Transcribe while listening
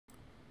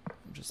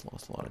just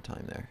lost a lot of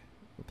time there.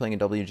 We're playing a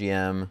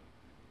WGM.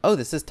 Oh,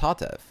 this is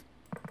Tatev.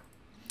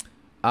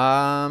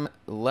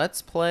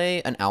 Let's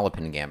play an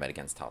Alapin Gambit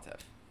against Tatev.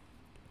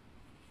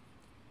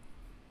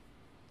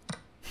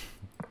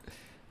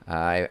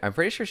 I'm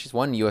pretty sure she's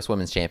won U.S.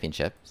 Women's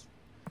Championships.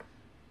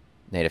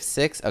 Knight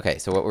f6. Okay,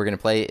 so what we're going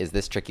to play is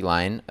this tricky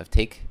line of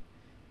take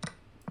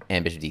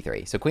and bishop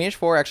d3. So queen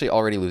h4 actually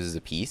already loses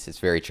a piece. It's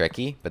very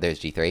tricky, but there's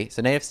g3.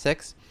 So knight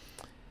f6.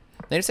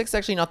 Knight f6 is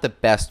actually not the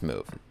best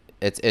move.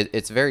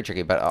 It's very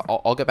tricky, but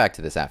I'll get back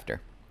to this after.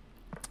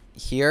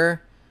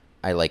 Here,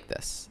 I like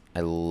this.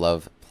 I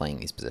love playing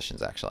these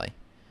positions, actually.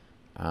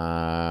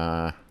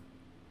 Okay.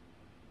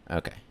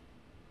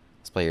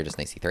 Let's play here just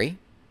knight c3. And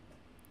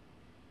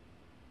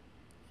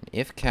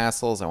if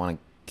castles, I want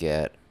to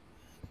get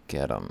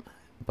them.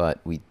 But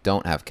we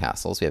don't have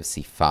castles. We have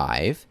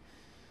c5.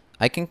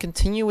 I can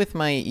continue with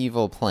my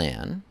evil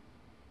plan.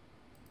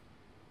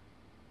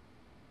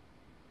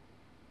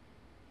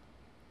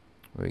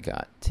 What we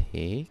got?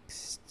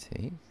 Takes.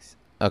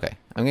 Okay,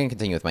 I'm going to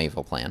continue with my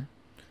evil plan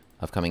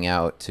of coming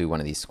out to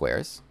one of these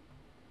squares.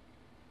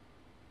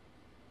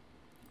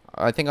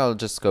 I think I'll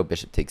just go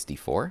bishop takes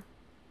d4.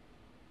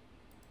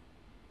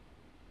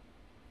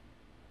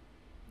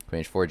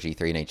 Queen h4,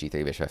 g3, knight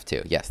g3, bishop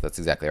f2. Yes, that's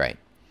exactly right.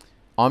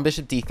 On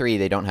bishop d3,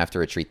 they don't have to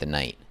retreat the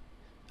knight.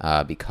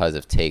 Because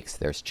of takes,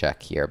 there's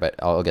check here, but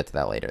I'll get to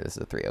that later. This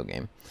is a 3-0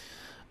 game.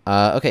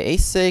 Okay,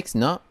 a6,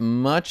 not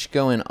much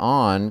going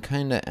on.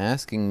 Kind of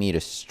asking me to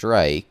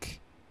strike.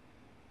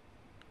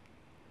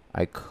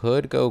 I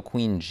could go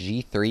queen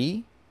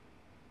g3.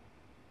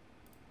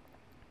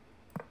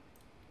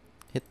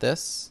 Hit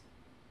this.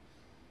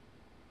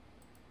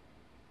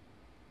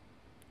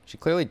 She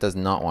clearly does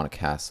not want a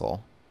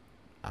castle.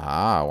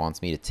 Ah,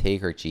 wants me to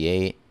take her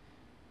g8.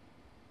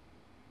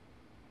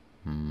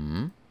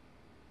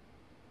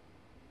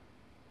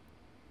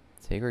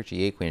 Take her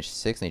g8, queen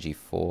h6, knight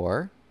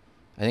g4.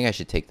 I think I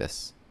should take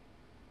this.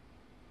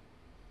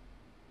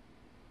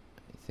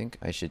 I think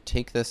I should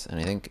take this, and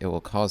I think it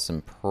will cause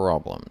some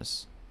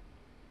problems.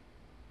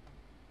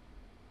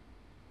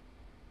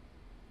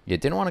 You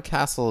didn't want a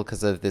castle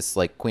because of this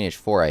like queen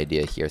h4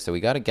 idea here, so we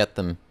got to get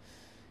them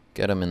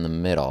in the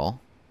middle.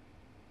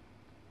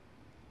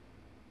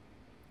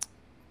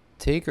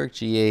 Take her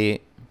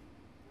g8,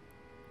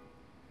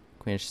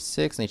 queen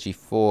h6, knight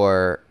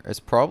g4 is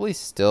probably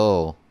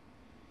still,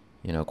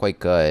 you know, quite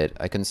good.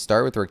 I can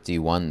start with rook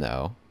d1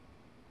 though.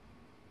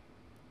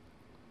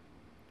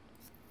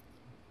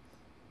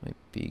 Might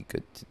be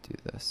good to do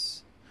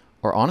this.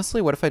 Or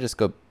honestly, what if I just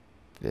go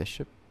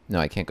bishop? No,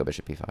 I can't go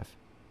bishop b5.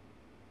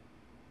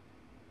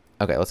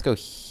 Okay, let's go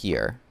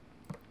here.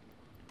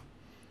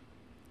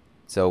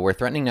 So we're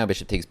threatening now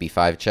bishop takes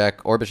b5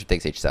 check or bishop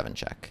takes h7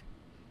 check.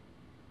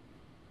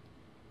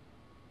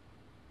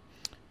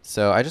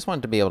 So I just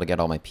wanted to be able to get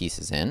all my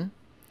pieces in.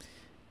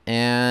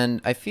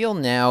 And I feel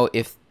now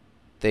if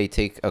they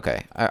take...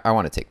 Okay, I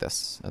want to take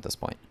this at this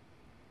point.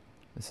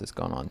 This has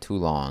gone on too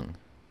long.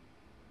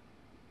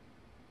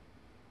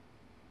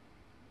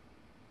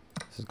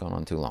 This has gone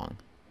on too long.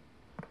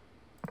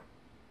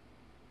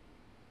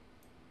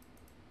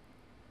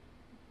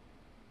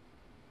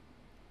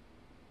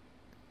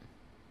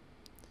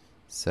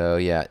 So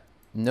yeah,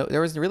 no,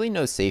 there was really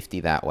no safety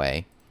that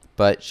way.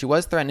 But she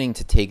was threatening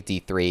to take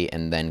d3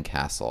 and then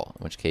castle,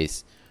 in which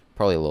case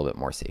probably a little bit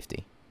more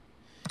safety.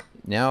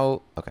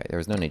 Now, okay, there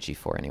was no knight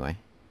g4 anyway.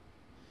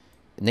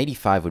 Knight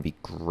e5 would be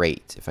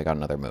great if I got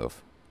another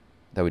move.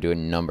 That would do a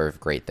number of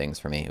great things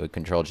for me. It would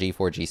control g4,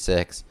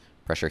 g6,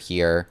 pressure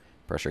here,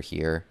 pressure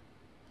here.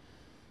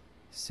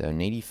 So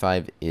knight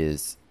e5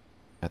 is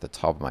at the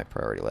top of my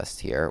priority list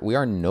here. We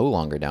are no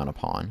longer down a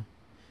pawn.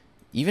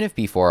 Even if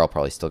b4, I'll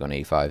probably still go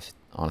knight e5.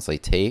 Honestly,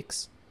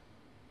 takes.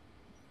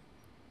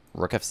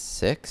 Rook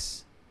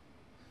f6.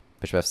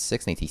 Bishop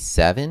f6, knight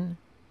e7.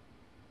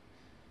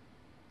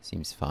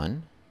 Seems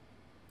fun.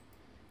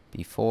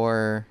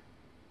 b4.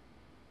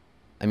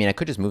 I mean, I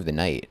could just move the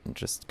knight and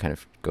just kind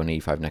of go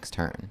knight e5 next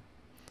turn.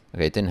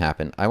 Okay, it didn't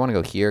happen. I want to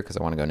go here because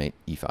I want to go knight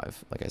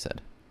e5, like I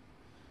said.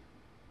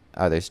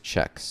 Oh, there's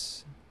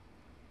checks.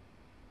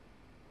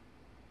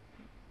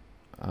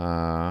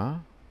 I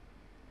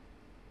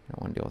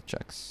don't want to deal with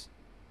checks.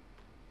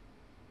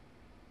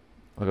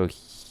 I'll go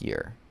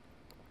here.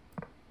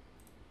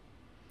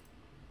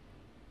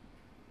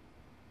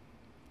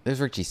 There's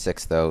rook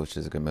g6, though, which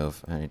is a good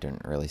move. I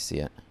didn't really see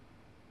it.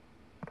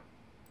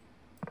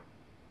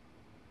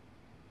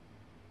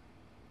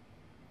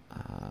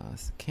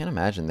 Can't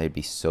imagine they'd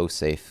be so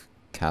safe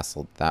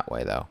castled that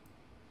way, though.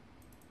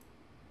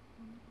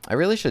 I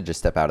really should just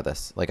step out of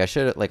this. Like,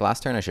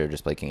 last turn, I should have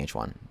just played king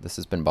h1. This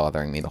has been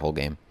bothering me the whole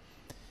game.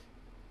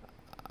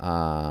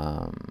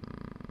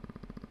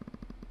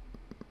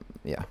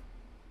 Yeah.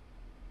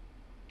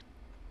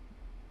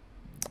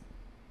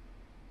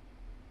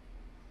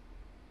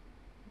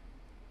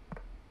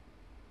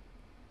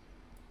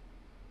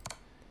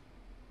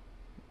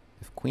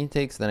 If queen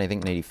takes, then I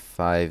think knight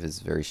e5 is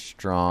very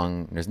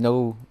strong. There's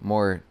no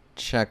more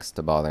checks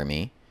to bother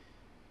me.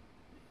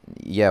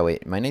 Yeah,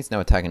 wait. My knight's now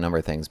attacking a number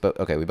of things. But,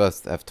 okay, we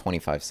both have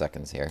 25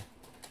 seconds here.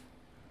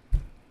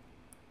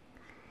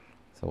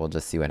 So we'll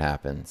just see what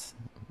happens.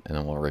 And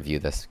then we'll review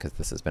this, because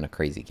this has been a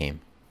crazy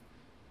game.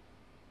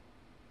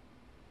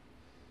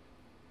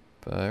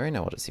 But right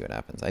now, we'll just see what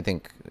happens. I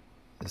think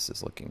this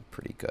is looking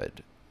pretty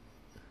good.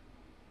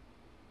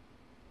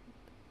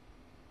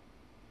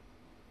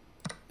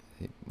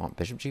 You want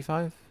bishop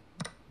g5?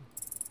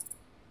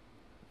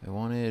 I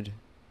wanted...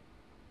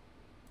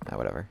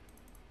 whatever.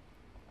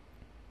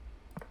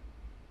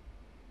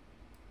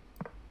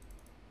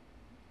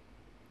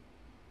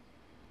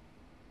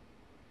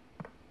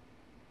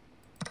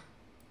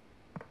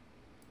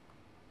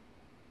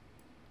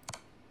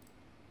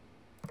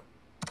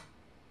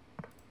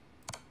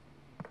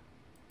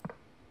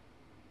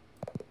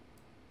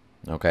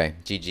 Okay,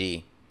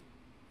 GG.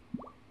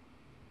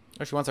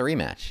 Oh, she wants a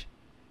rematch.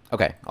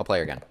 Okay, I'll play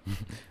her again.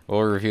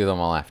 We'll review them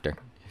all after.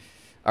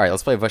 Alright,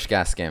 let's play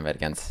Busch-Gass Gambit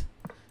against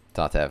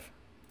Tatev.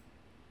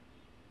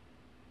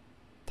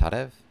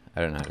 Tatev?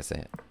 I don't know how to say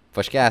it.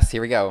 Busch-Gass,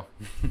 here we go.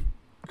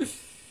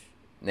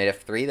 Knight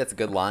f3, that's a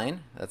good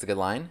line. That's a good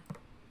line.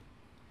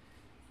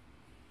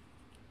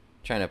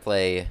 Trying to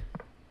play...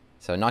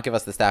 So not give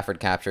us the Stafford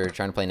capture.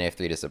 Trying to play Knight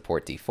f3 to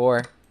support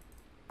d4.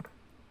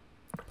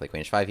 Play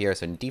Queen h5 here.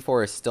 So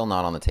d4 is still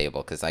not on the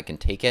table because I can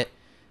take it.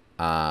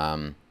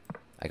 I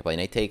can play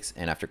Knight takes,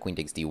 and after Queen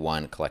takes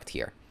d1, collect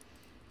here.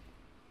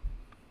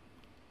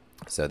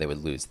 So they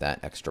would lose that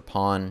extra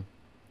pawn.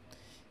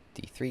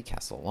 d3,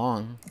 castle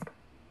long.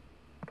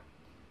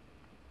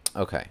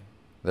 Okay.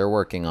 They're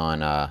working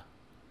on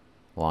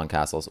long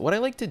castles. What I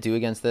like to do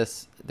against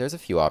this, there's a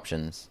few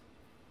options.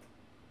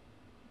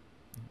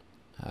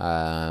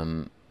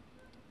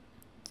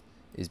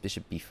 Is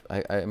bishop b...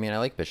 I mean, I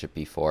like bishop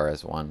b4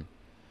 as one.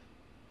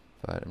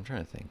 But I'm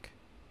trying to think.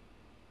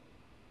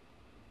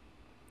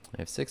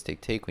 I have 6,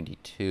 take, queen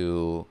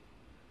d2,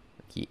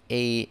 key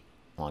 8,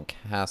 long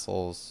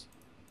castles.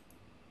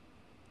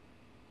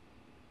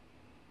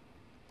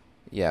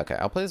 Yeah, okay,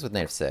 I'll play this with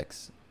knight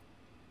f6.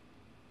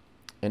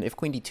 And if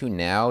queen d2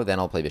 now, then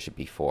I'll play bishop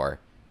b4,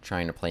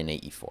 trying to play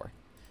knight e4.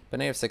 But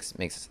knight f6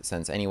 makes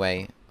sense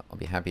anyway. I'll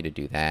be happy to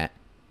do that.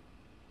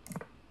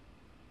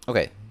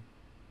 Okay,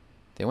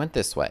 they went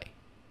this way.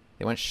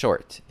 They went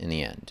short in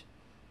the end.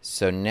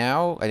 So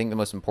now, I think the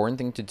most important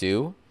thing to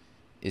do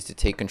is to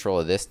take control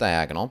of this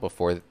diagonal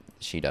before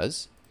she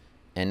does.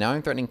 And now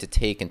I'm threatening to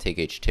take and take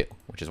h2,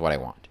 which is what I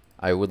want.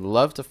 I would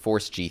love to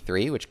force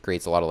g3, which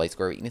creates a lot of light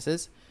square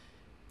weaknesses.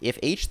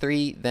 If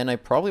h3, then I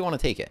probably want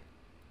to take it.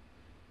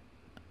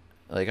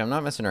 Like, I'm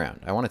not messing around.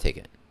 I want to take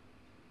it.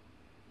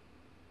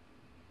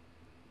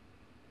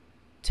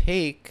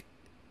 Take,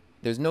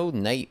 there's no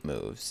knight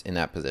moves in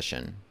that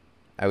position.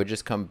 I would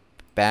just come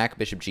back,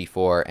 bishop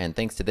g4, and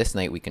thanks to this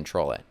knight, we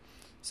control it.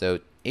 So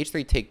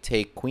h3,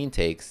 take, queen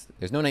takes.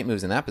 There's no knight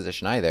moves in that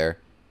position either.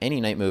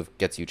 Any knight move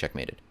gets you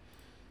checkmated.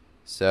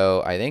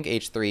 So I think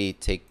h3,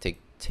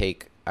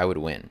 take, I would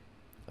win.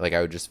 Like,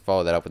 I would just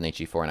follow that up with knight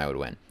g4 and I would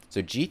win.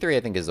 So g3, I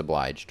think, is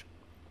obliged.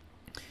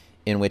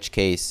 In which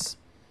case,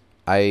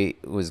 I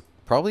was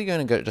probably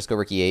going to just go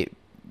rook e8.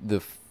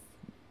 The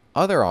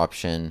other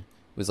option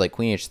was like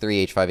queen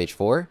h3, h5,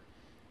 h4.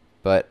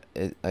 But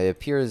it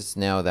appears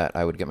now that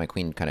I would get my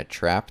queen kind of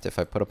trapped if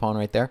I put a pawn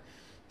right there.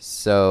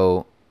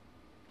 So...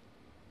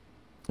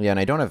 yeah, and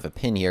I don't have a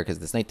pin here because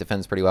this knight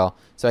defends pretty well.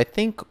 So I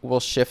think we'll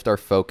shift our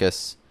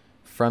focus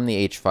from the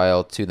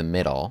h-file to the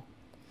middle.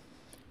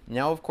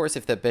 Now, of course,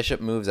 if the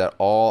bishop moves at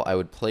all, I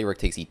would play rook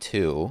takes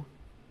e2.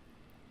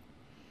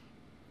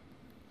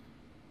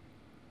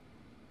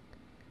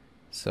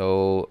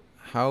 So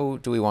how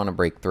do we want to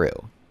break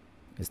through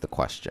is the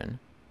question.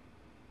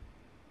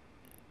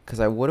 Because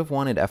I would have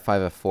wanted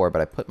f5, f4,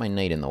 but I put my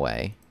knight in the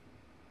way.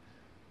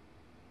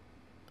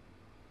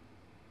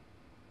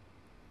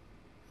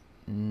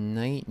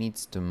 Knight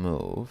needs to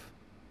move.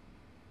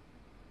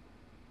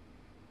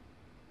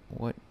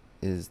 What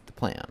is the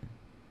plan?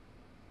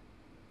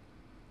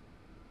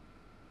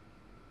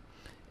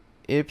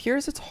 It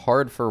appears it's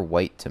hard for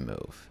white to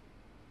move.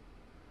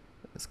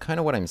 That's kind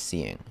of what I'm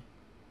seeing.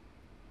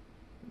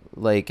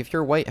 Like, if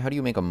you're white, how do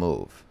you make a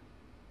move?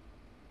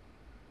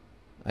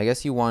 I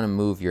guess you want to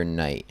move your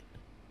knight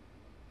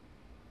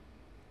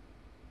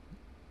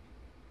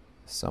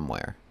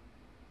somewhere.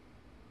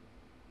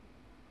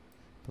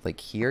 But like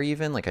here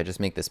even, like I just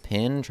make this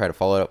pin, try to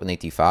follow it up with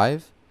knight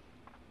d5.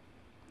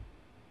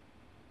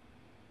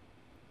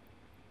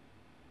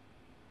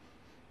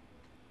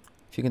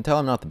 If you can tell,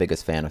 I'm not the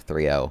biggest fan of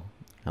 3-0.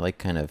 I like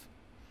kind of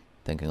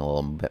thinking a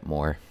little bit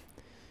more.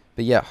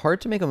 But yeah,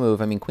 hard to make a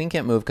move. I mean, queen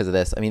can't move because of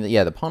this. I mean,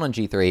 yeah, the pawn on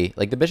g3.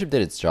 Like, the bishop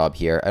did its job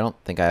here. I don't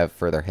think I have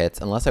further hits,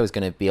 unless I was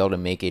going to be able to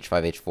make h5,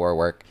 h4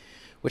 work,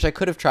 which I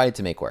could have tried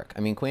to make work. I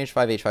mean, queen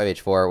h5, h5,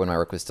 h4, when my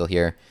rook was still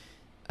here,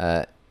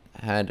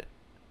 had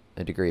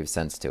a degree of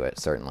sense to it,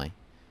 certainly.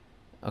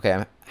 Okay,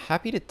 I'm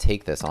happy to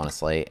take this,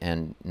 honestly,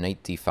 and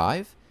knight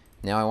d5.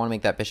 Now I want to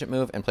make that bishop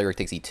move and play rook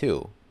takes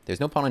e2.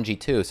 There's no pawn on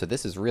g2, so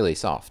this is really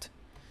soft.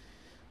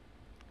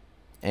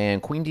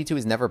 And queen d2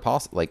 is never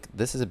possible. Like,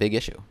 this is a big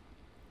issue.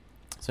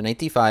 So knight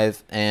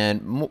d5,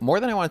 and more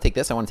than I want to take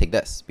this, I want to take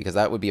this, because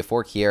that would be a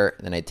fork here,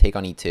 then I'd take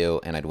on e2,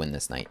 and I'd win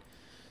this knight.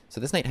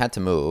 So this knight had to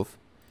move.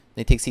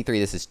 Knight takes c3,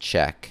 this is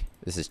check.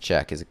 This is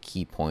check, is a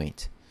key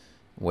point,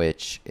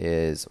 which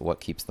is what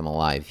keeps them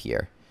alive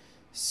here.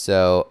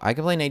 So I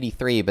could play knight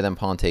e3, but then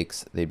pawn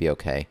takes, they'd be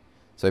okay.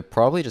 So I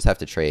probably just have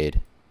to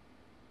trade.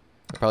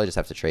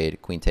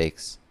 Queen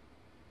takes.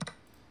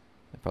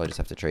 I probably just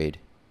have to trade.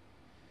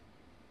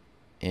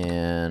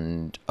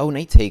 And, oh,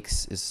 knight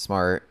takes is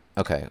smart.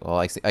 Okay, well,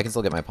 I can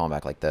still get my pawn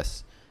back like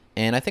this.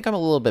 And I think I'm a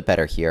little bit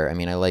better here. I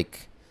mean, I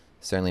like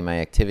certainly my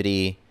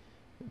activity,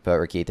 but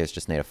rook e8, there's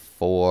just knight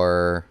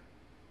f4.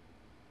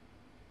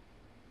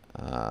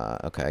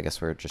 Okay, I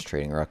guess we're just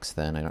trading rooks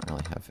then. I don't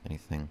really have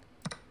anything.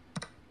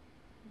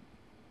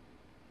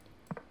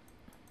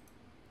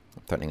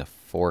 I'm threatening a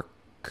fork.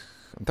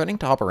 I'm threatening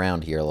to hop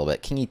around here a little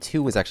bit. King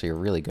e2 was actually a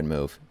really good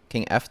move.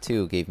 King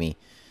f2 gave me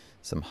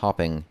some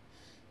hopping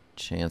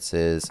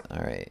chances.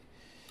 All right.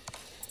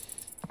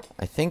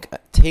 I think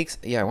it takes...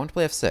 Yeah, I want to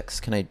play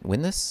f6. Can I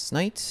win this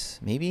knight?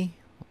 Maybe?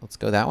 Let's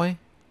go that way.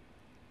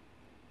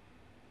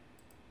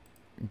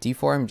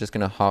 d4, I'm just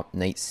going to hop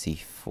knight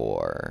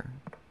c4.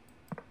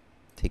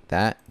 Take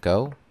that.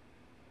 Go.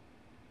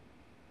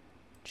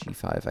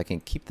 g5. I can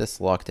keep this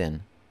locked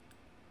in.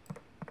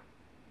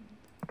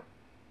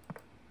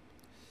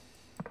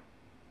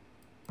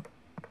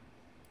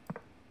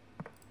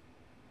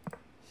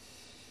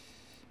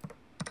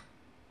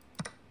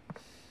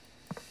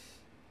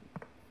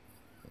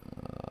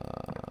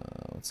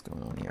 What's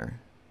going on here?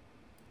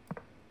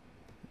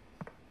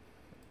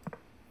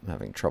 I'm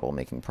having trouble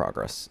making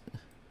progress.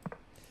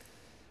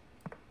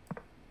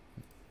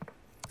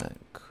 That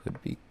could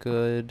be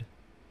good.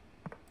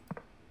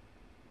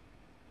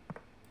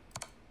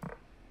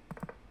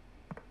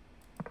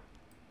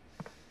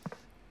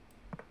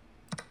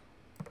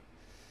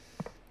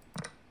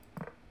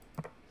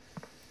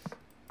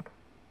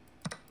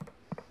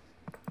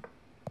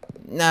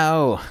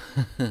 No!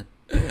 Alright,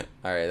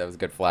 that was a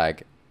good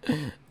flag.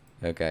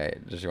 Okay,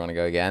 does you want to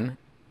go again?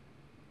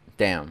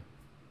 Damn.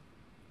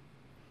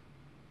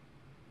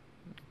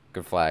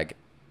 Good flag.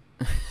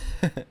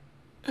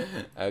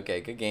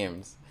 Okay, good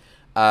games.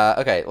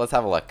 Okay, let's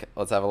have a look.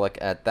 Let's have a look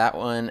at that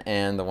one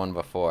and the one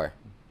before.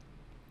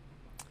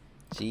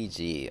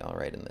 GG, I'll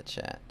write in the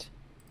chat.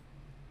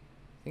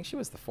 I think she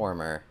was the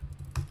former.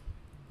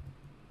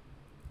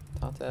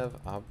 Tatev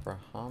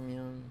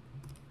Abrahamyan.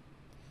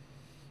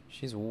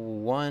 She's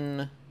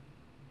won...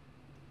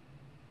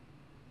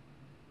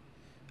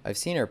 I've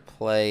seen her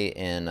play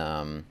in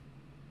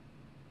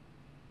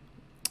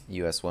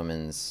U.S.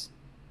 Women's...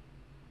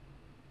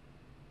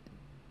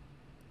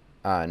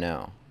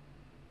 no.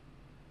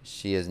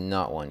 She has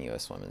not won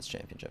U.S. Women's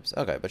Championships.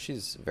 Okay, but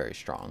she's very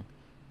strong.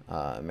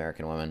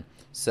 American woman.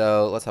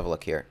 So, let's have a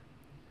look here.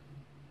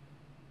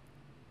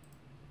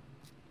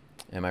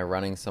 Am I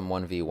running some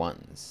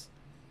 1v1s?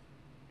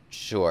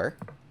 Sure.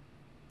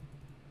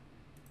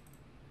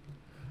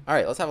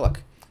 Alright, let's have a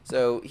look.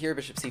 So here,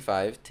 bishop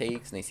c5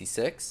 takes knight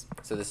c6.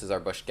 So this is our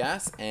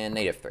Busch-Gass and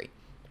knight f3.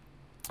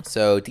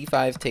 So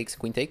d5 takes,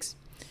 queen takes.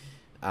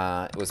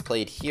 It was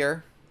played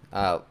here.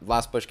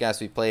 Last Busch-Gass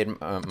we played,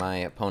 my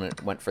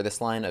opponent went for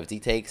this line of d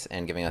takes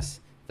and giving us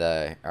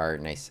our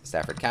nice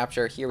Stafford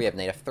capture. Here we have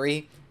knight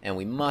f3, and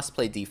we must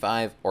play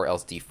d5 or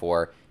else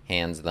d4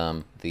 hands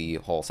them the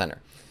whole center.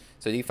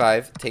 So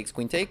d5 takes,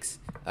 queen takes.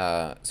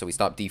 So we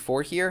stop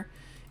d4 here,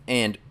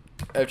 and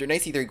after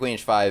knight c3, queen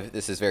h5,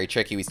 this is very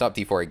tricky. We stop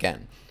d4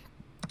 again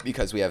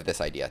because we have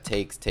this idea.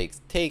 Takes,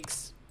 takes,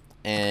 takes,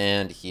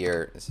 and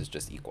here this is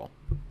just equal.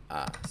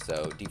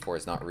 So d4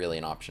 is not really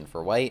an option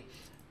for white.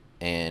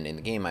 And in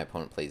the game, my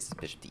opponent plays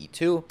bishop to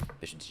e2,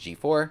 bishop to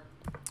g4,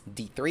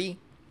 d3,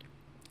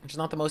 which is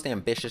not the most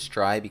ambitious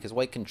try because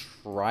white can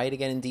try to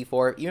get in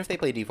d4. Even if they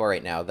play d4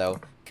 right now,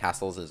 though,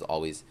 castles is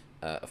always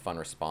a fun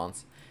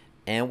response.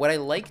 And what I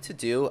like to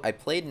do, I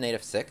played knight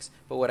f6,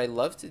 but what I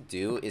love to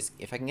do is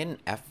if I can get an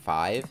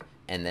f5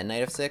 and then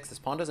knight f6, this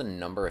pawn does a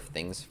number of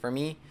things for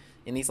me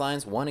in these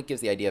lines. One, it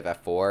gives the idea of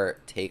f4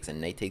 takes and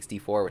knight takes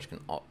d4, which can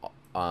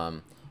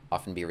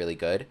often be really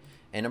good.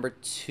 And number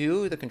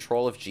two, the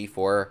control of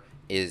g4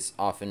 is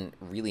often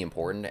really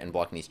important, and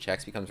blocking these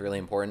checks becomes really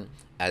important,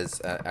 as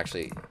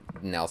actually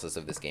analysis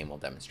of this game will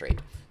demonstrate.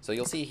 So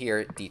you'll see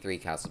here, d3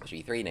 castles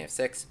bishop e3, knight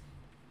f6.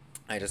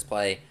 I just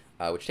play...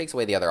 which takes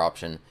away the other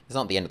option. It's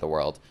not the end of the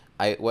world.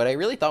 What I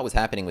really thought was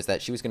happening was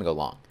that she was going to go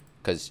long,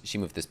 because she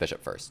moved this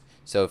bishop first.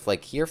 So if,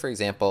 like, here, for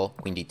example,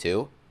 queen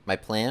d2, my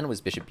plan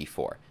was bishop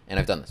b4, and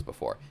I've done this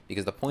before.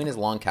 Because the point is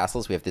long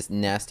castles, we have this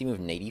nasty move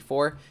knight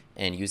e4,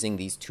 and using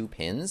these two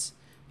pins,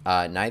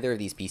 neither of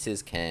these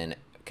pieces can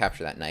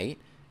capture that knight,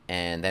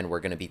 and then we're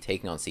going to be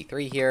taking on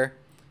c3 here,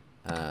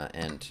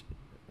 and,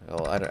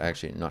 well, I'm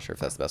actually not sure if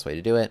that's the best way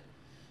to do it.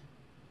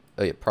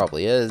 Oh, it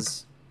probably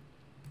is.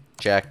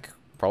 Check.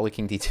 Probably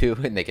king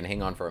d2, and they can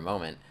hang on for a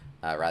moment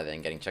rather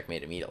than getting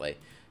checkmate immediately.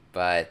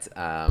 But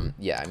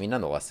yeah, I mean,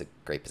 nonetheless, a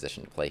great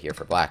position to play here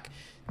for black.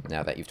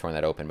 now that you've torn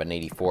that open, but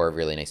knight e4,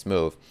 really nice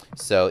move.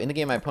 So in the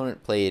game, my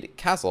opponent played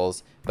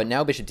castles, but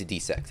now bishop to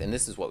d6, and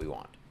this is what we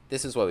want.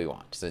 This is what we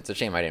want. So it's a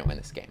shame I didn't win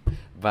this game.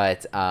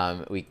 But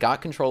we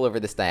got control over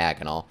this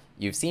diagonal.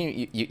 You've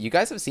seen, you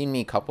guys have seen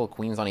me couple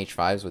queens on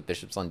h5s with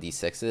bishops on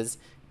d6s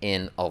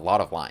in a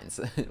lot of lines.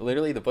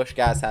 Literally, the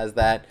Busch-Gass has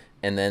that,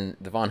 and then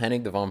the von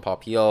Hennig, the von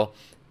Popiel,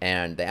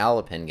 and the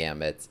Alapin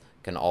gambits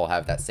can all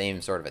have that same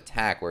sort of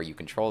attack where you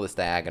control this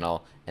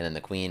diagonal, and then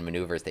the queen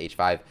maneuvers to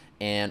h5.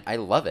 And I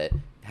love it,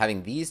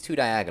 having these two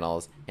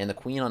diagonals and the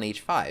queen on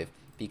h5,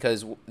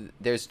 because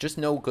there's just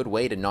no good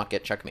way to not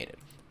get checkmated.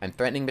 I'm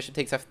threatening bishop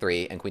takes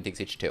f3 and queen takes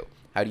h2.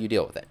 How do you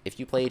deal with it? If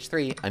you play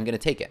h3, I'm going to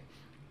take it,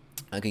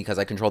 because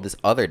I control this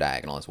other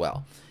diagonal as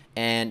well.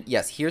 And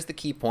yes, here's the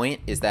key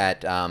point, is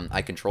that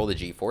I control the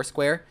g4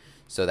 square,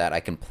 so that I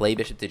can play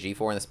bishop to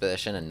g4 in this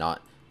position and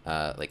not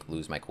like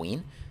lose my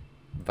queen.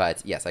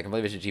 But yes, I can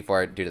play bishop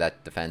g4 due to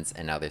that defense,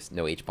 and now there's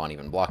no h-pawn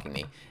even blocking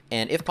me.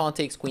 And if pawn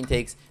takes, queen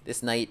takes,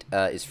 this knight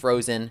is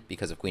frozen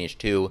because of queen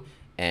h2,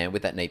 and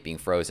with that knight being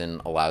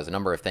frozen allows a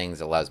number of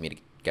things. It allows me to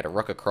get a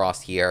rook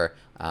across here.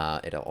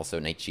 It also,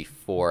 knight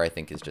g4 I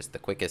think is just the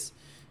quickest,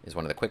 is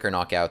one of the quicker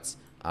knockouts,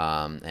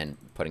 and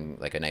putting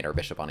like a knight or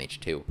bishop on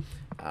h2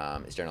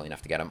 is generally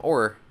enough to get him,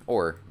 or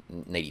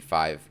knight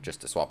e5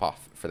 just to swap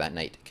off for that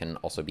knight can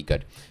also be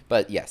good.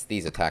 But yes,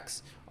 these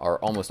attacks are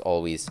almost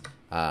always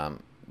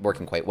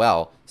working quite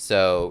well.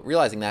 So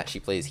realizing that, she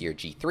plays here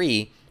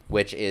g3,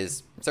 which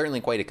is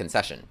certainly quite a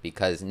concession,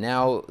 because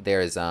now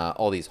there's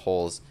all these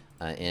holes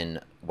in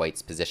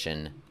white's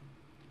position,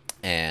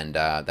 and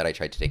that I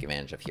tried to take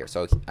advantage of here.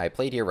 So I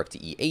played here rook to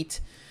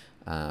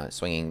e8,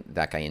 swinging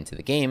that guy into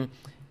the game.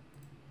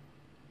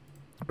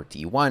 Rook to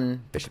e1,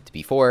 bishop to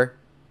b4.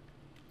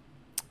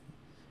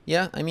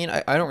 Yeah, I mean,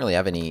 I don't really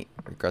have any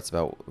regrets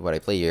about what I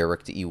played here.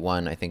 Rook to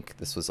e1, I think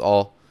this was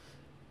all...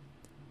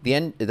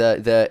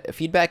 The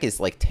feedback is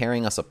like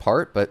tearing us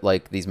apart, but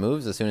like these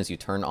moves, as soon as you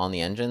turn on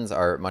the engines,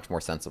 are much more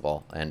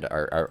sensible and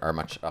are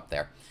much up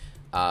there.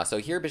 So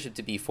here, bishop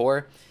to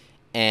b4.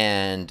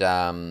 And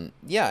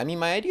yeah, I mean,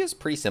 my idea is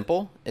pretty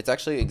simple. It's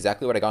actually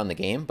exactly what I got in the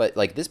game, but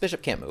like this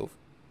bishop can't move.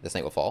 This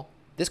knight will fall.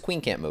 This queen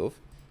can't move.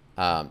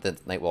 The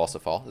knight will also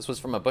fall. This was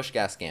from a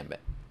Busch-Gass gambit.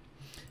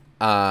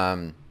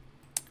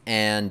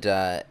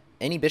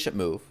 Any bishop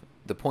move,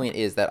 the point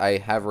is that I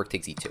have rook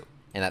takes e2,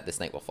 and that this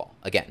knight will fall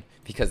again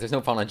because there's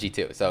no pawn on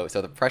g2. So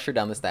the pressure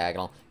down this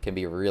diagonal can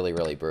be really,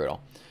 really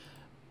brutal.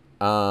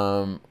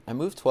 I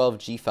move 12,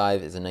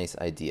 g5 is a nice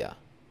idea.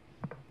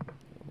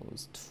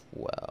 Moves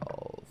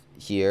 12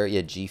 here,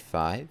 yeah,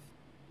 g5.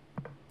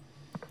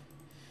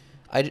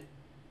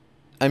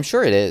 I'm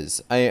sure it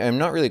is. I'm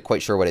not really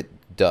quite sure what it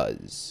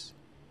does.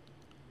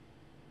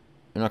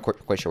 I'm not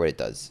quite sure what it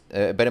does,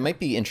 but it might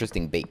be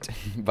interesting bait.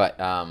 But,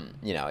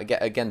 you know,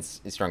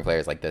 against strong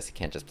players like this, you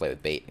can't just play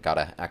with bait. You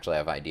gotta actually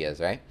have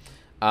ideas, right?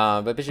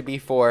 But bishop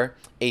b4,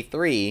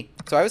 a3.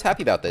 So I was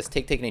happy about this.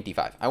 Take, knight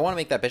d5. I want to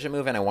make that bishop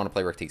move, and I want to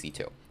play rook takes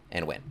e2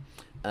 and win.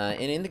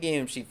 And in the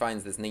game, she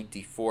finds this knight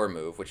d4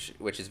 move,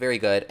 which is very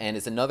good, and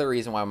it's another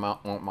reason why I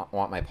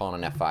want my pawn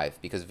on f5,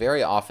 because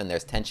very often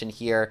there's tension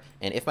here,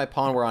 and if my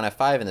pawn were on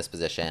f5 in this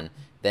position,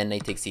 then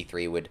knight takes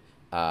c3 would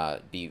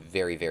be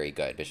very, very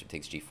good. Bishop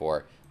takes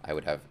g4. I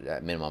would have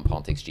minimum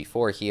pawn takes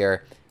g4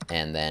 here,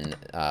 and then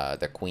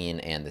the queen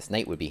and this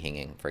knight would be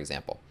hanging, for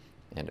example.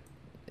 And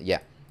yeah,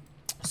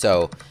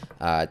 so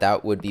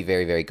that would be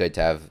very, very good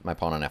to have my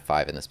pawn on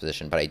f5 in this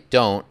position, but I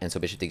don't, and so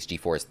bishop takes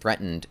g4 is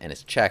threatened, and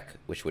it's check,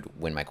 which would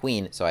win my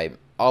queen, so I'm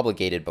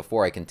obligated,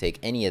 before I can take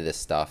any of this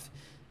stuff,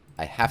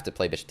 I have to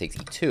play bishop takes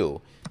e2,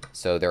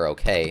 so they're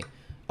okay.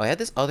 Oh, I had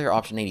this other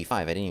option,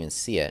 85, I didn't even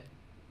see it.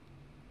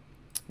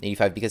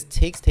 85, because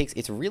takes,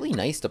 it's really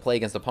nice to play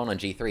against a pawn on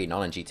g3,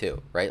 not on g2,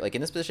 right? Like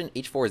in this position,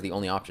 h4 is the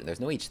only option. There's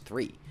no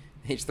h3.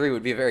 h3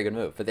 would be a very good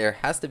move, but there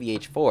has to be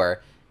h4,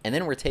 and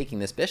then we're taking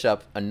this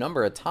bishop a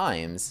number of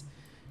times.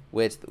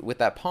 With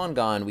that pawn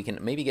gone, we can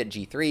maybe get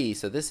g3,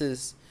 so this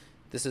is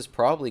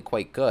probably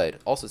quite good.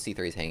 Also,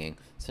 c3 is hanging.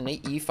 So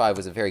knight e5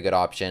 was a very good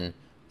option.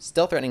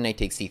 Still threatening knight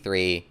takes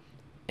c3,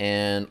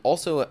 and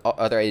also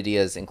other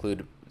ideas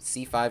include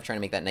c5, trying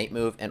to make that knight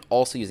move, and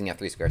also using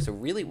f3 square. So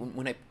really,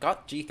 when I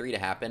got g3 to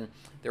happen,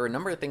 there were a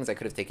number of things I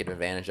could have taken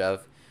advantage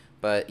of.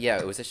 But yeah,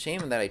 it was a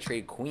shame that I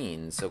traded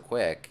queens so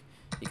quick,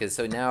 because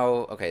so now,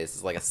 okay, this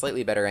is like a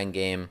slightly better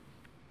endgame.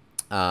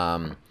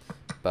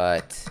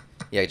 But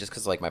yeah, just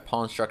because like my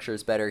pawn structure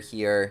is better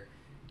here.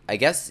 I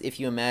guess if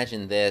you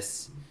imagine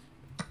this,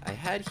 I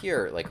had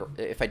here, like,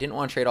 if I didn't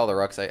want to trade all the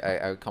rooks,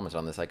 I commented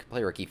on this, I could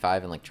play rook e5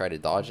 and like try to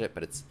dodge it,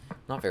 but it's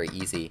not very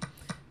easy.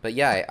 But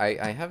yeah,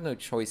 I have no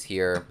choice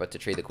here but to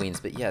trade the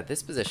queens. But yeah,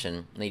 this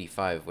position, knight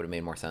e5, would have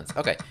made more sense.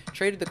 Okay,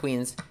 traded the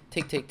queens,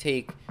 take.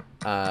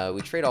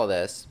 We trade all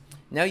this.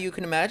 Now you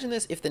can imagine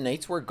this, if the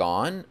knights were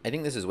gone, I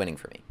think this is winning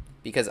for me.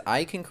 Because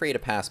I can create a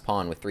passed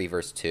pawn with 3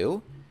 versus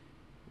 2,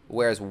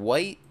 whereas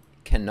white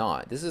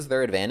cannot. This is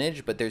their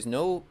advantage, but there's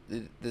no,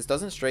 this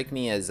doesn't strike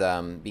me as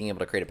being able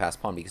to create a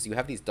passed pawn, because you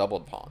have these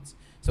doubled pawns.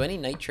 So any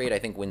knight trade, I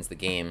think, wins the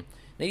game.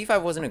 Knight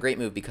e5 wasn't a great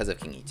move because of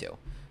king e2.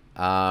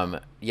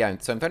 Yeah,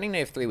 so I'm threatening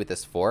knight f3 with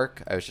this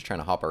fork. I was just trying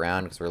to hop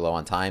around because we're low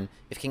on time.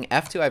 If king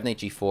f2, I have knight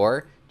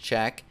g4,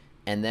 check,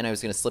 and then I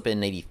was going to slip in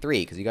knight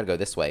e3 because you got to go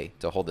this way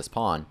to hold this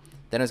pawn.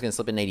 Then I was going to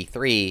slip in knight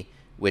e3,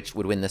 which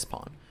would win this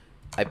pawn.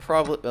 I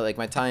probably, like,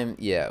 my time,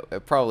 yeah, I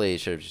probably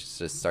should have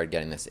just started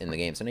getting this in the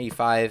game. So knight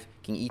e5,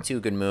 king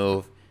e2, good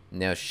move.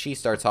 Now she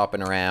starts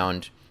hopping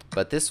around,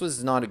 but this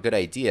was not a good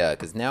idea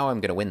because now I'm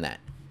going to win that.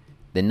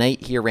 The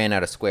knight here ran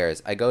out of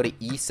squares. I go to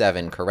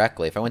e7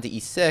 correctly. If I went to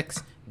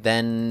e6,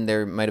 then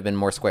there might have been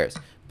more squares.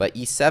 But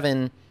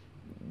e7,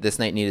 this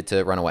knight needed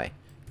to run away.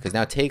 Because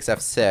now it takes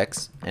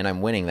f6, and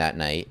I'm winning that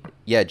knight.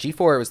 Yeah,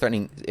 g4 was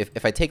threatening.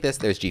 If I take this,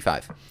 there's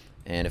g5.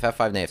 And if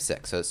f5, knight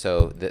f6.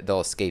 So they'll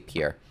escape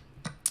here.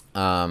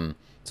 So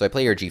I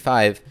play here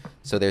g5,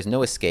 so there's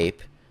no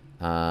escape.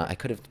 I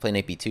could have played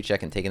knight b2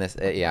 check and taken this.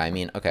 Yeah, I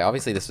mean, okay,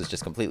 obviously this was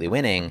just completely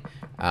winning.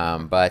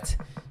 But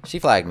she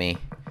flagged me.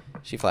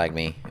 She flagged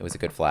me. It was a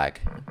good flag.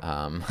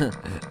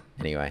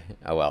 Anyway,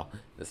 oh well.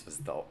 This was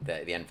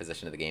the end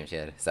position of the game. She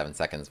had 7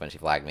 seconds when she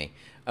flagged me.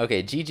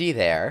 Okay, GG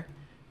there.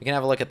 We can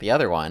have a look at the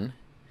other one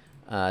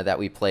that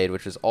we played,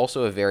 which was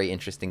also a very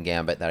interesting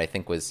gambit that I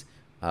think was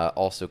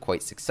also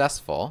quite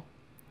successful.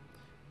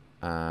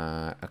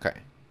 Okay.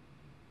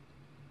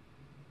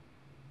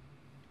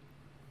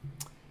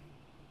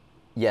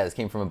 Yeah, this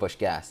came from a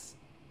Busch-Gass.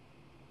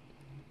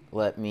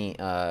 Let me...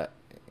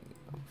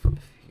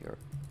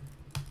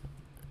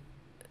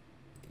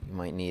 You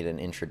might need an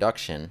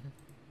introduction.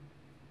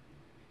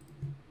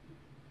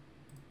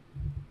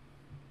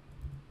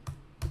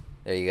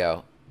 There you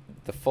go.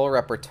 The full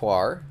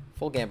repertoire,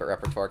 full Gambit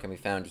repertoire can be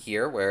found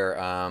here, where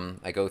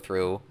I go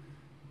through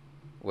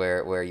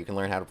where you can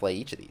learn how to play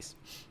each of these.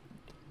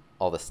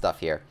 All this stuff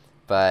here.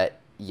 But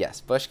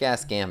yes,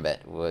 Busch-Gass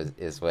Gambit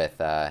is with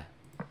e4,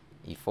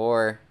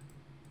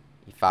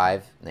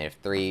 e5, knight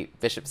f3,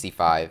 bishop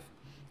c5,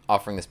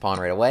 offering this pawn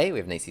right away. We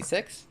have knight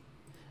c6.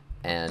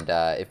 And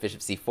if bishop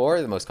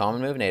c4, the most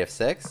common move, knight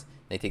f6,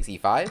 knight takes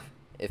e5.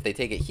 If they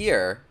take it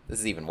here, this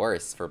is even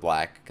worse for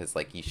black, because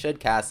like you should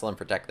castle and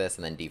protect this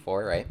and then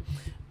d4, right?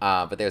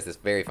 But there's this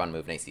very fun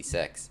move, knight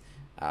c6,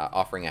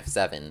 offering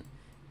f7,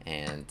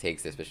 and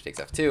takes this, bishop takes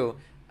f2.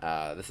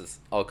 This is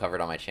all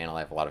covered on my channel. I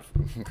have a lot of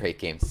great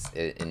games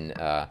in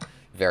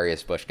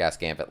various Busch-Gass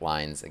Gambit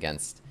lines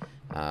against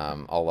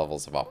all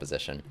levels of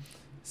opposition.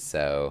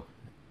 So,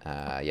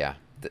 yeah.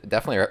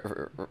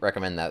 Definitely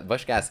recommend that.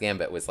 Busch-Gass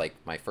Gambit was like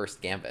my first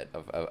gambit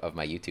of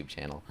my YouTube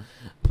channel.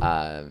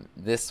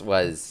 This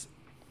was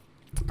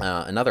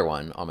another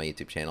one on my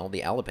YouTube channel,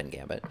 the Alapin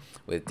Gambit,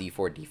 with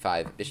d4,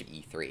 d5, bishop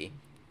e3.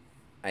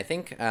 I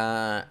think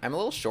I'm a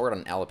little short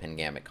on Alapin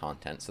Gambit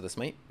content, so this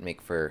might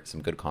make for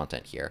some good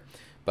content here.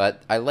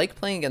 But I like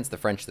playing against the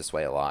French this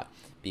way a lot,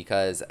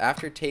 because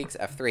after takes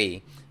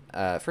f3,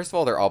 first of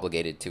all, they're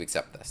obligated to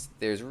accept this.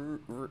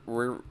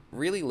 We're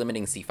really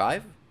limiting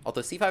c5.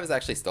 Although c5 is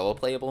actually still a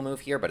playable move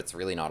here, but it's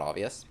really not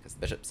obvious, because the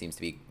bishop seems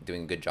to be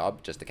doing a good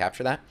job just to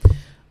capture that.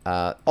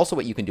 Also,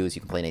 what you can do is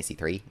you can play knight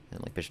c3, and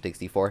like bishop takes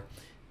d4,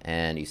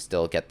 and you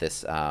still get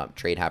this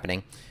trade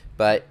happening.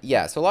 But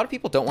yeah, so a lot of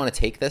people don't want to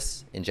take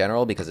this in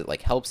general, because it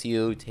like helps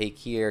you take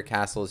here,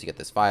 castles, you get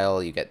this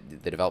file, you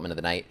get the development of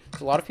the knight.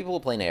 So a lot of people will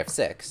play knight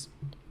f6,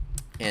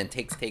 and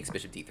takes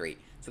bishop d3.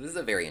 So this is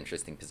a very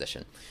interesting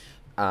position.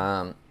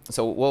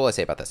 So what will I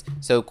say about this?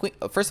 So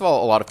first of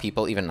all, a lot of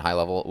people, even in high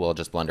level, will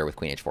just blunder with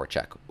queen h4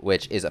 check,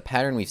 which is a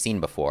pattern we've seen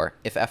before.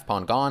 If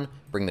f-pawn gone,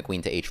 bring the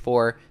queen to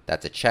h4.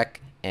 That's a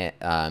check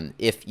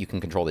if you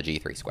can control the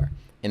g3 square.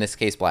 In this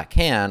case, black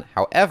can.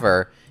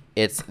 However,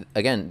 it's,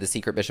 again, the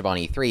secret bishop on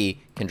e3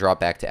 can drop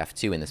back to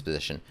f2 in this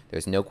position.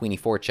 There's no queen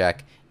e4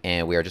 check,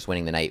 and we are just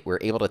winning the knight. We're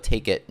able to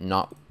take it,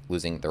 not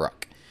losing the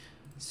rook.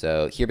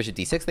 So here bishop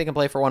d6 they can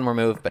play for one more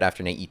move, but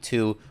after knight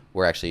e2,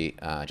 we're actually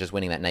just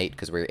winning that knight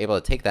because we're able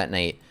to take that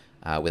knight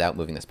without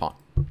moving this pawn.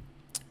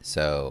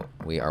 So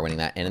we are winning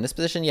that. And in this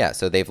position, yeah,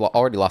 so they've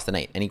already lost the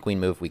knight. Any queen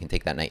move, we can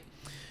take that knight.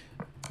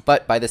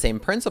 But by the same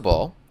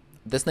principle,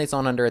 this knight's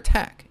not under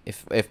attack.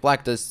 If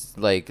black does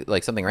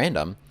like something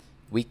random,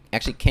 we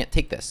actually can't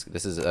take this.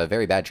 This is a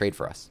very bad trade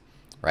for us,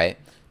 right?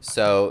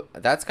 So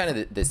that's kind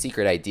of the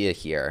secret idea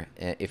here.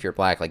 If you're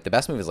black, like the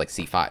best move is like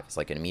c5. It's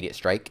like an immediate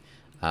strike.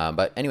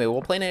 But anyway,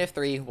 we'll play knight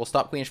f3, we'll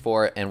stop queen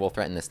h4, and we'll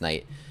threaten this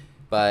knight.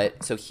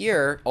 But so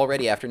here,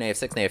 already after knight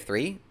f6, knight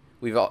f3,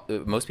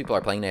 most people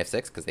are playing knight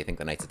f6 because they think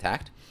the knight's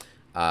attacked.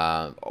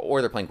 Or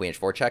they're playing queen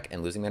h4 check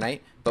and losing their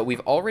knight. But we've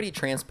already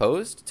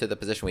transposed to the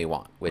position we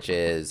want, which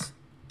is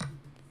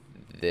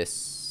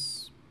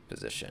this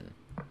position.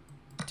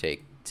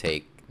 Take,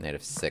 knight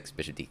f6,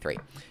 bishop d3.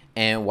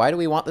 And why do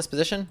we want this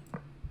position?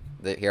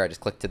 Here, I just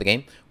clicked to the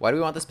game. Why do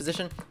we want this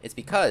position? It's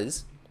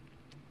because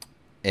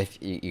if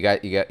you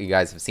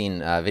guys have seen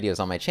videos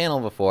on my channel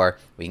before,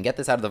 we can get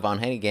this out of the von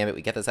Hennig Gambit,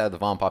 we get this out of the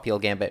von Popiel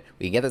Gambit,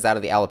 we can get this out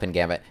of the Alapin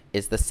Gambit.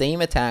 It's the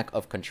same attack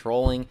of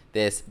controlling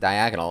this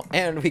diagonal,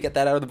 and we get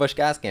that out of the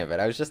Busch-Gass Gambit.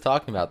 I was just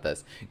talking about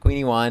this.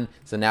 Queen e1,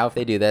 so now if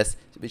they do this,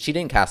 but she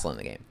didn't castle in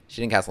the game.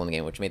 She didn't castle in the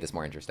game, which made this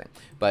more interesting.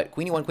 But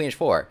queen e1, queen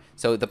h4.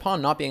 So the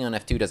pawn not being on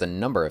f2 does a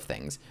number of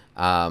things.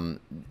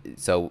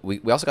 So we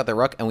also got the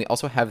rook, and we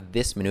also have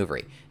this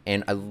maneuver.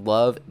 And I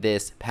love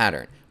this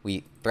pattern.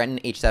 We threaten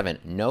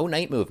h7. No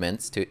knight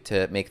movements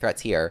to make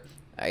threats here.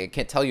 I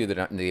can't tell you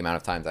the amount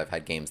of times I've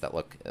had games that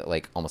look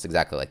like almost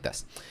exactly like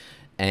this.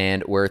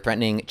 And we're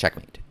threatening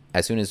checkmate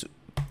as soon as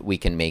we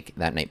can make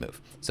that knight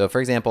move. So for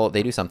example,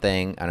 they do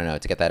something, I don't know,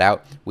 to get that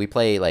out. We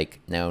play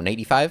like now knight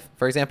e5,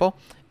 for example,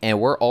 and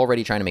we're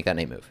already trying to make that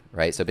knight move,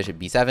 right? So bishop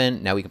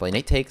b7, now we can play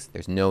knight takes.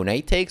 There's no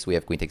knight takes. We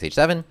have queen takes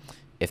h7.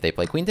 If they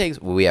play queen takes,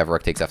 we have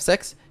rook takes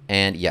f6,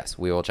 and yes,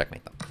 we will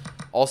checkmate them.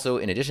 Also,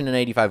 in addition to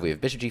knight e5, we have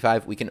bishop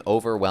g5. We can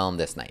overwhelm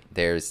this knight.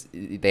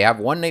 They have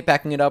one knight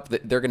backing it up.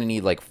 They're going to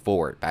need like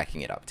 4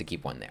 backing it up to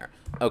keep one there.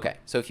 Okay,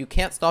 so if you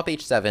can't stop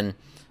h7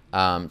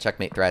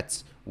 checkmate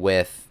threats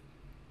with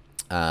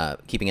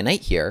keeping a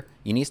knight here,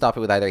 you need to stop it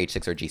with either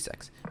h6 or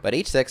g6. But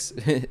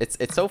h6,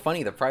 it's so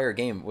funny. The prior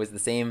game was the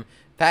same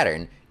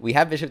pattern. We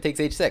have bishop takes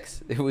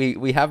h6.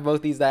 We have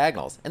both these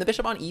diagonals, and the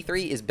bishop on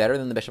e3 is better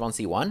than the bishop on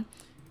c1.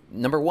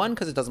 Number 1,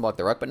 because it doesn't block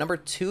the rook, but number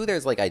 2,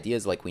 there's like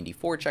ideas like queen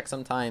d4 check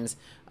sometimes.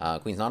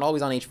 Queen's not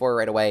always on h4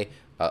 right away.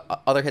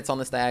 Other hits on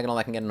this diagonal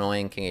that can get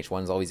annoying. King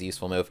h1 is always a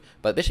useful move,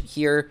 but bishop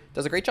here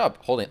does a great job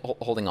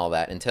holding all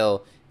that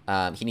until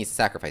he needs to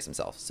sacrifice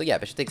himself. So yeah,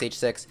 bishop takes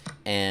h6,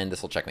 and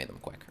this will checkmate them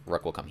quick.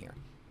 Rook will come here.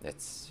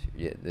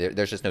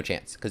 There's just no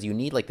chance, because you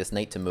need like this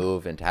knight to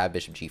move and to have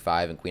bishop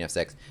g5 and queen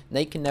f6.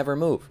 Knight can never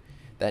move.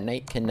 That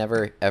knight can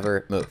never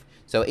ever move.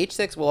 So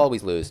h6 will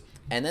always lose,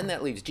 and then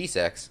that leaves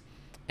g6.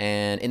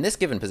 And in this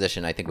given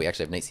position, I think we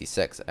actually have knight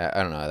c6.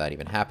 I don't know how that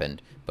even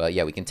happened. But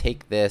yeah, we can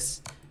take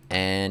this.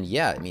 And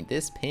yeah, I mean,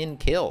 this pin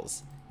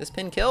kills. This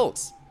pin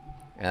kills.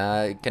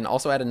 Can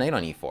also add a knight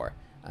on e4.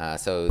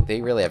 So they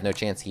really have no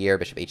chance here.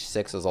 Bishop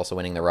h6 is also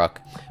winning the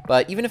rook.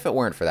 But even if it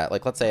weren't for that,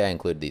 like let's say I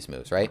included these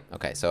moves, right?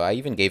 Okay, so I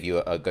even gave you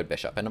a good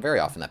bishop. And very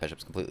often that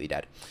bishop's completely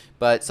dead.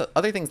 But so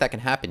other things that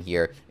can happen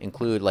here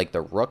include like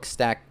the rook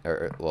stack,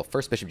 or well,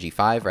 first bishop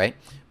g5, right?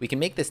 We can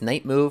make this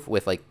knight move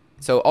with like,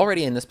 so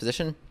already in this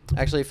position,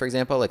 actually, for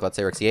example, like let's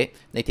say rook c8,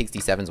 knight takes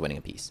d7 is winning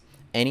a piece.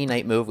 Any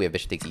knight move, we have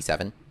bishop takes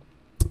e7.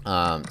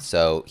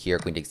 So here,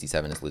 queen takes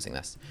d7 is losing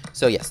this.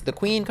 So yes, the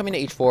queen coming to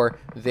h4,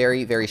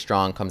 very, very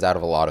strong, comes out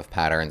of a lot of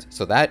patterns.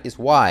 So that is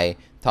why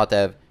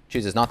Tatev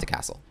chooses not to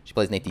castle. She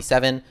plays knight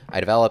d7,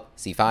 I develop,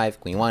 c5,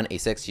 queen 1,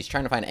 a6. She's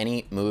trying to find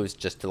any moves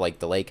just to like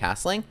delay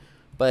castling.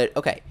 But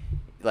okay,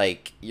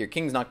 like your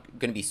king's not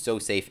going to be so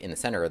safe in the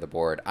center of the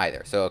board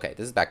either. So okay,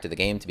 this is back to the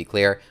game, to be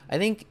clear. I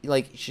think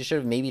like she should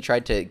have maybe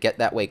tried to get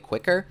that way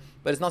quicker,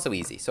 but it's not so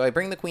easy. So I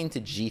bring the queen to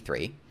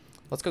g3.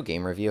 Let's go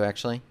game review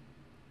actually.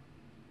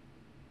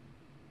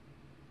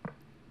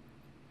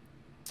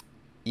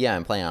 Yeah,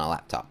 I'm playing on a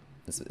laptop.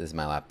 This is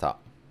my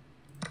laptop.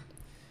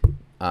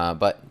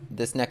 But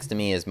this next to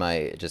me is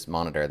my just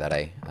monitor that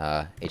I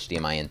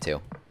HDMI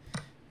into,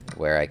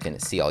 where I can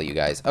see all you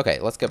guys. Okay,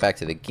 let's go back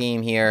to the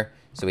game here.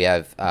 So we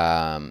have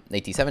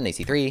knight d7, knight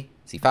c3,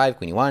 c5,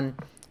 queen e1,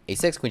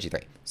 a6, queen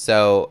g3.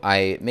 So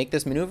I make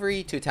this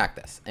maneuver to attack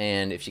this.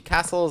 And if she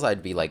castles,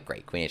 I'd be like,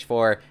 great, queen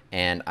h4,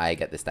 and I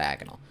get this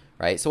diagonal,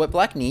 right? So what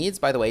black needs,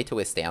 by the way, to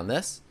withstand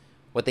this,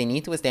 what they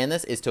need to withstand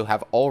this is to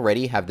have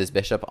already have this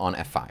bishop on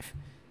f5.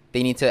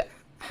 They need to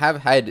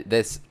have had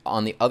this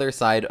on the other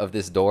side of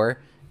this door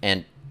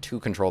and to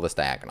control this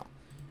diagonal.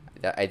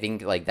 I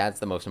think like that's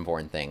the most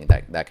important thing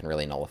that can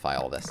really nullify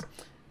all this.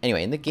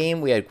 Anyway, in the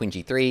game, we had queen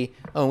g3.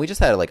 Oh, and we just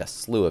had like a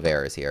slew of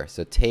errors here.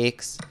 So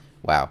takes,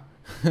 wow,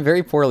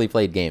 very poorly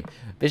played game.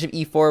 Bishop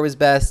e4 was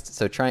best.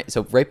 So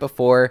right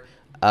before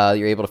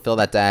you're able to fill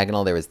that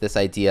diagonal, there was this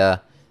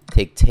idea,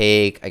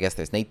 take. I guess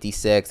there's knight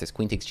d6. There's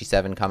queen takes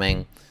g7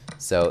 coming.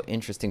 So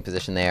interesting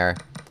position there.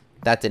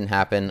 That didn't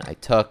happen. I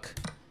took.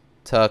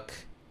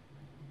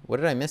 What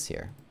did I miss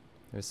here?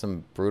 There's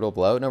some brutal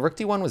blow. No, rook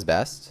d1 was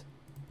best.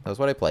 That was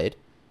what I played.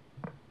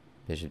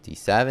 Bishop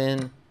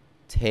d7.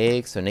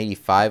 Take. So knight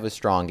e5 was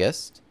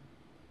strongest.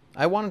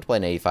 I wanted to play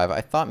knight e5.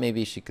 I thought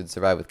maybe she could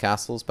survive with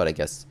castles, but I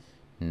guess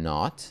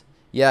not.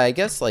 Yeah, I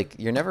guess like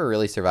you're never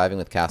really surviving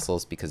with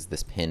castles because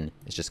this pin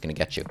is just going to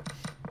get you.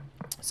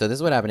 So this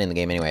is what happened in the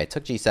game anyway. I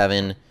took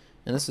g7,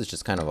 and this was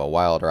just kind of a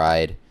wild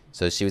ride.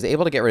 So she was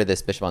able to get rid of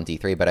this bishop on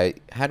d3, but I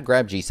had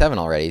grabbed g7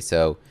 already,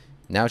 so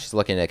now she's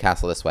looking to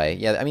castle this way.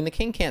 Yeah, I mean, the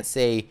king can't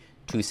stay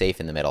too safe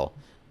in the middle.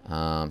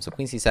 So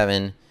queen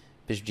c7,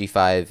 bishop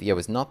g5, yeah,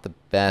 was not the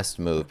best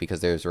move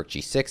because there's rook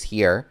g6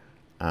 here,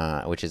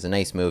 which is a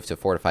nice move to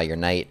fortify your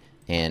knight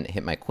and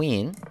hit my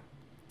queen.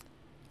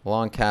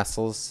 Long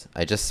castles.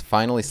 I just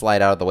finally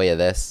slide out of the way of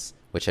this,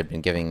 which had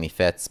been giving me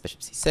fits.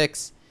 Bishop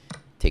c6,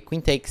 take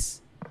queen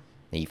takes,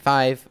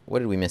 e5. What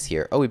did we miss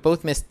here? Oh, we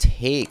both missed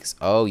takes.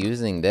 Oh,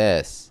 using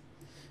this.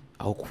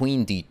 Oh,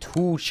 queen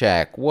d2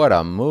 check. What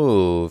a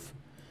move.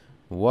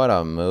 What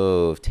a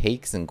move.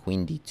 Takes and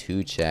queen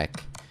d2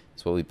 check.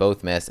 That's what we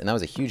both missed. And that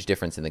was a huge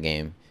difference in the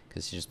game.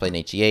 Because she just played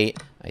an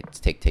h8. I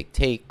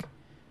take.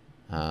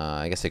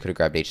 I guess I could have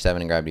grabbed h7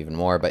 and grabbed even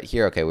more. But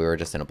here, okay, we were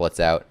just in a blitz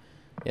out.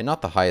 Yeah,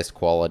 not the highest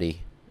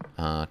quality.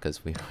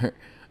 Because we were...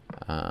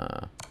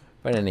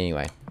 but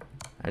anyway,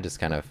 I just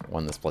kind of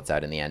won the splits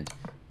out in the end.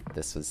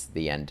 This was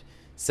the end.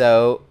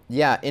 So,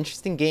 yeah,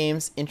 interesting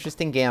games,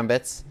 interesting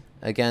gambits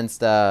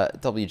against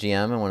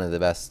WGM and one of the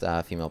best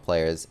female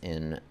players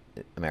in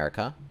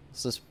America.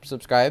 So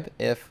subscribe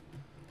if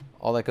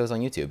all that goes on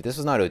YouTube. This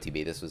was not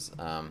OTB. This was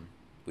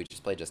we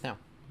just played just now.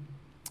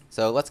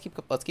 So let's keep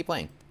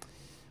playing.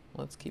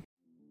 Let's keep.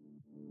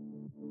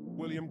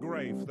 William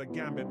Grave, the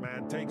Gambit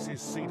man, takes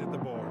his seat at the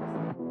board.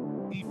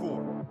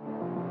 E4,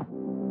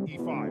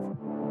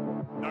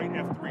 E5, Knight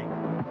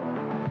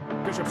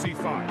F3, Bishop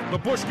C5. The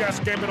Busch-Gass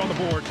Gambit on the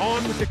board.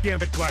 On with the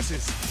Gambit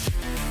classes.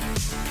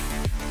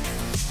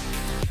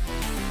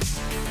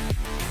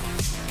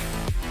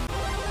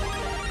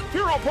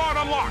 Hero pawn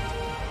unlocked.